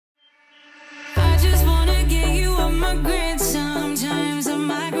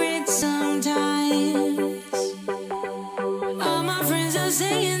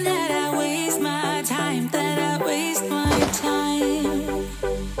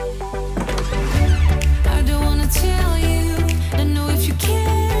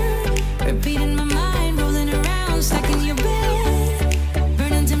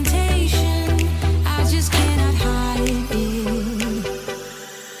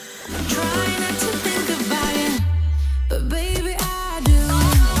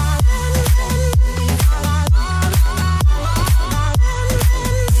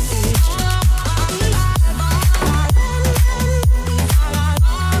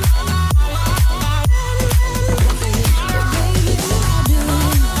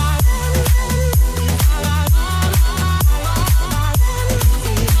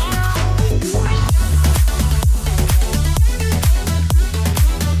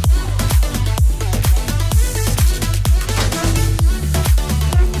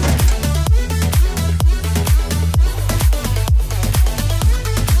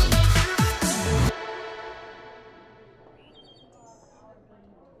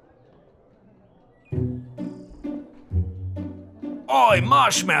Oi,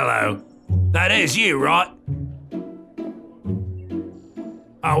 Marshmallow! That is you, right?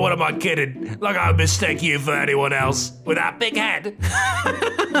 Oh, what am I kidding? Like I would mistake you for anyone else with that big head.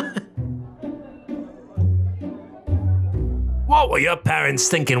 What were your parents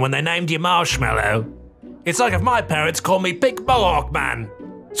thinking when they named you Marshmallow? It's like if my parents called me Big Mohawk Man.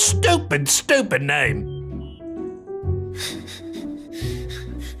 Stupid, stupid name.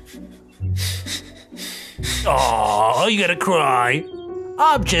 Oh, are you gonna cry?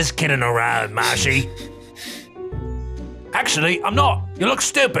 I'm just kidding around, Marshy. Actually, I'm not. You look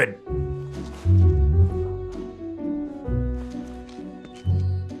stupid.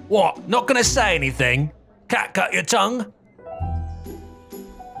 What? Not gonna say anything? Can't cut your tongue?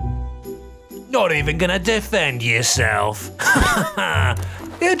 Not even gonna defend yourself.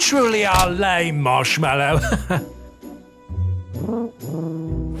 You truly are lame, Marshmallow.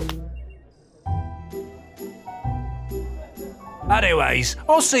 Anyways,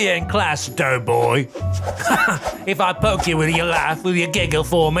 I'll see you in class, doughboy. If I poke you, will you laugh? Will you giggle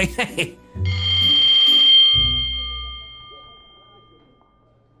for me?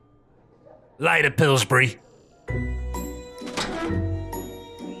 Later, Pillsbury.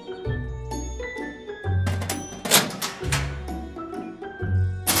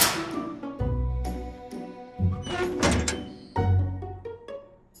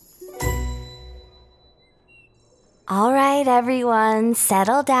 All right, everyone,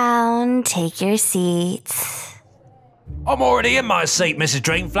 settle down, take your seats. I'm already in my seat, Mrs.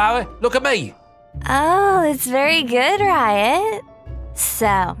 Dreamflower. Look at me. Oh, it's very good, Riot.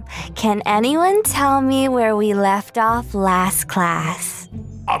 So, can anyone tell me where we left off last class?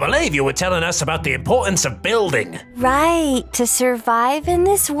 I believe you were telling us about the importance of building. Right, to survive in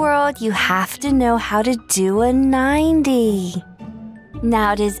this world, you have to know how to do a 90.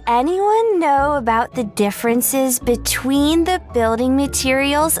 Now, does anyone know about the differences between the building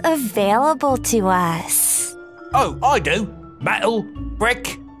materials available to us? Oh, I do. Metal,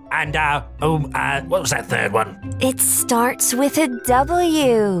 brick, and what was that third one? It starts with a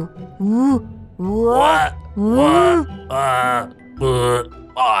W. What?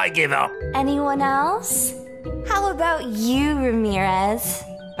 I give up. Anyone else? How about you, Ramirez?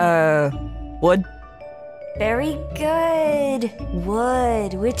 Wood? Very good.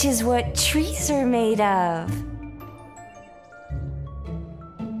 Wood, which is what trees are made of.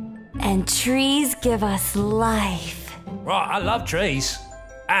 And trees give us life. Right, I love trees.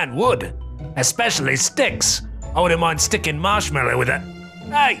 And wood. Especially sticks. I wouldn't mind sticking Marshmallow with it.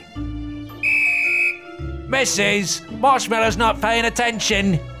 Hey! Mrs. Marshmallow's not paying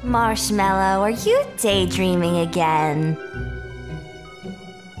attention. Marshmallow, are you daydreaming again?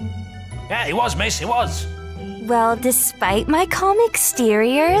 Yeah, he was, miss, he was. Well, despite my calm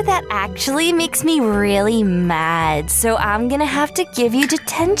exterior, that actually makes me really mad, so I'm gonna have to give you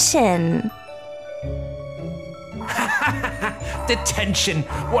detention. Detention,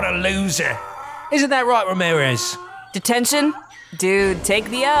 what a loser. Isn't that right, Ramirez? Detention? Dude, take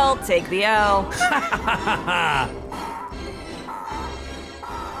the L, take the L.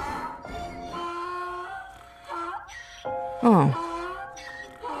 Oh.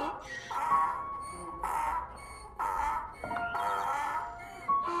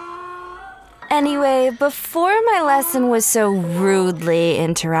 Anyway, before my lesson was so rudely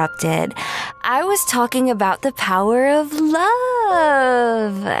interrupted, I was talking about the power of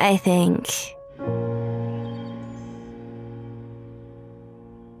love, I think.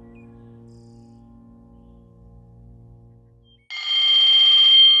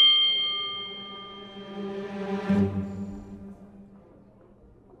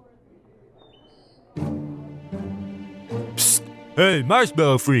 Psst. Hey,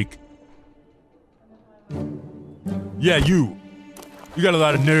 Marshmallow Freak. Yeah, you. You got a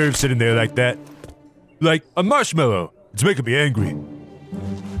lot of nerve sitting there like that. Like a marshmallow. It's making me angry.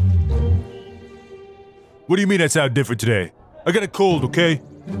 What do you mean I sound different today? I got a cold, okay?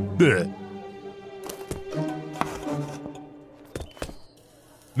 Blech.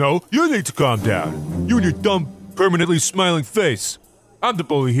 No, you need to calm down. You and your dumb, permanently smiling face. I'm the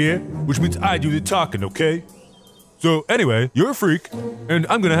bully here, which means I do the talking, okay? So anyway, you're a freak, and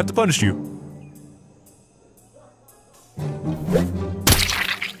I'm gonna have to punish you.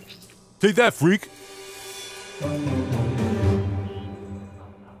 Take that, freak.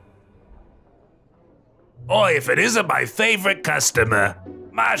 Oi, if it isn't my favorite customer,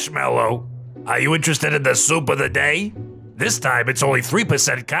 Marshmallow. Are you interested in the soup of the day? This time it's only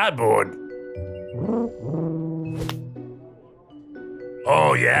 3% cardboard.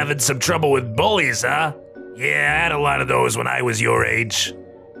 Oh, you're having some trouble with bullies, huh? Yeah, I had a lot of those when I was your age.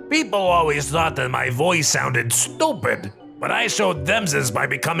 People always thought that my voice sounded stupid. but I showed them's by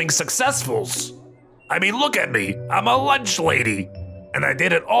becoming successfuls. I mean, look at me, I'm a lunch lady. And I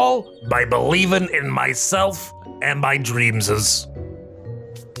did it all by believing in myself and my dreamses.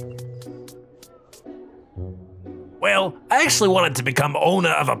 Well, I actually wanted to become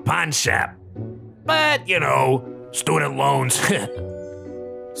owner of a pawn shop. But, you know, student loans.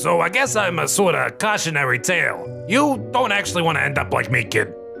 So I guess I'm a sort of cautionary tale. You don't actually want to end up like me,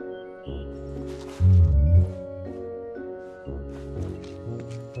 kid.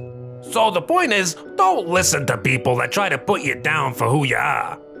 So the point is, don't listen to people that try to put you down for who you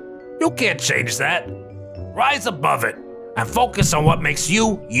are. You can't change that. Rise above it and focus on what makes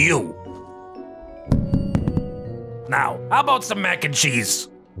you, you. Now, how about some mac and cheese?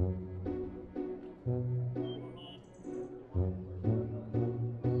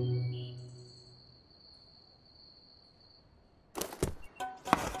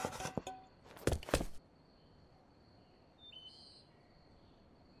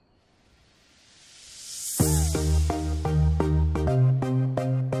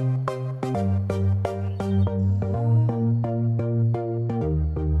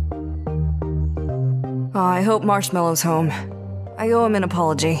 I hope Marshmellow's home. I owe him an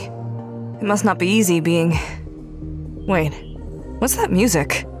apology. It must not be easy being... Wait, what's that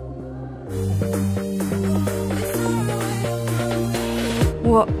music?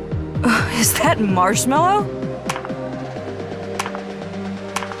 What? Is that Marshmello?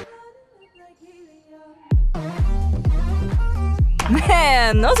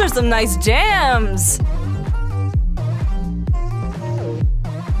 Man, those are some nice jams!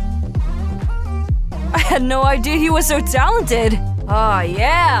 I had no idea he was so talented! Oh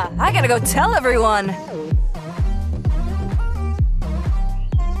yeah, I gotta go tell everyone!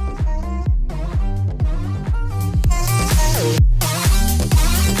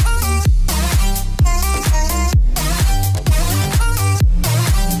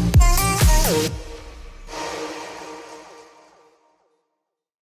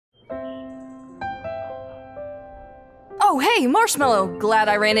 Oh hey, Marshmello! Glad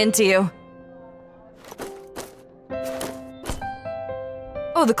I ran into you.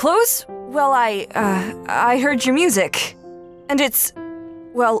 Oh, the clothes? Well, I heard your music. And it's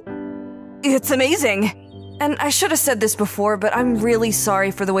amazing. And I should have said this before, but I'm really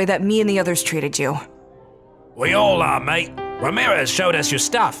sorry for the way that me and the others treated you. We all are, mate. Ramirez showed us your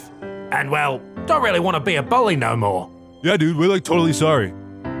stuff. And well, don't really want to be a bully no more. Yeah, dude, we're like totally sorry.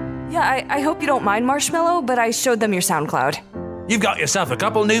 Yeah, I hope you don't mind, Marshmello, but I showed them your SoundCloud. You've got yourself a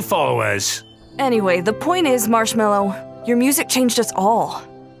couple new followers. Anyway, the point is, Marshmello, your music changed us all.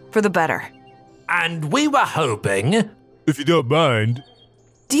 For the better. And we were hoping... If you don't mind.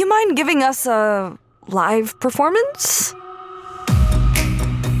 Do you mind giving us a live performance?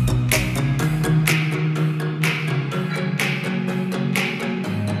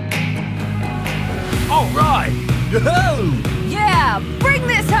 All right! Yo-ho! Yeah, bring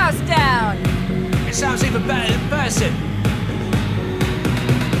this house down! It sounds even better in person.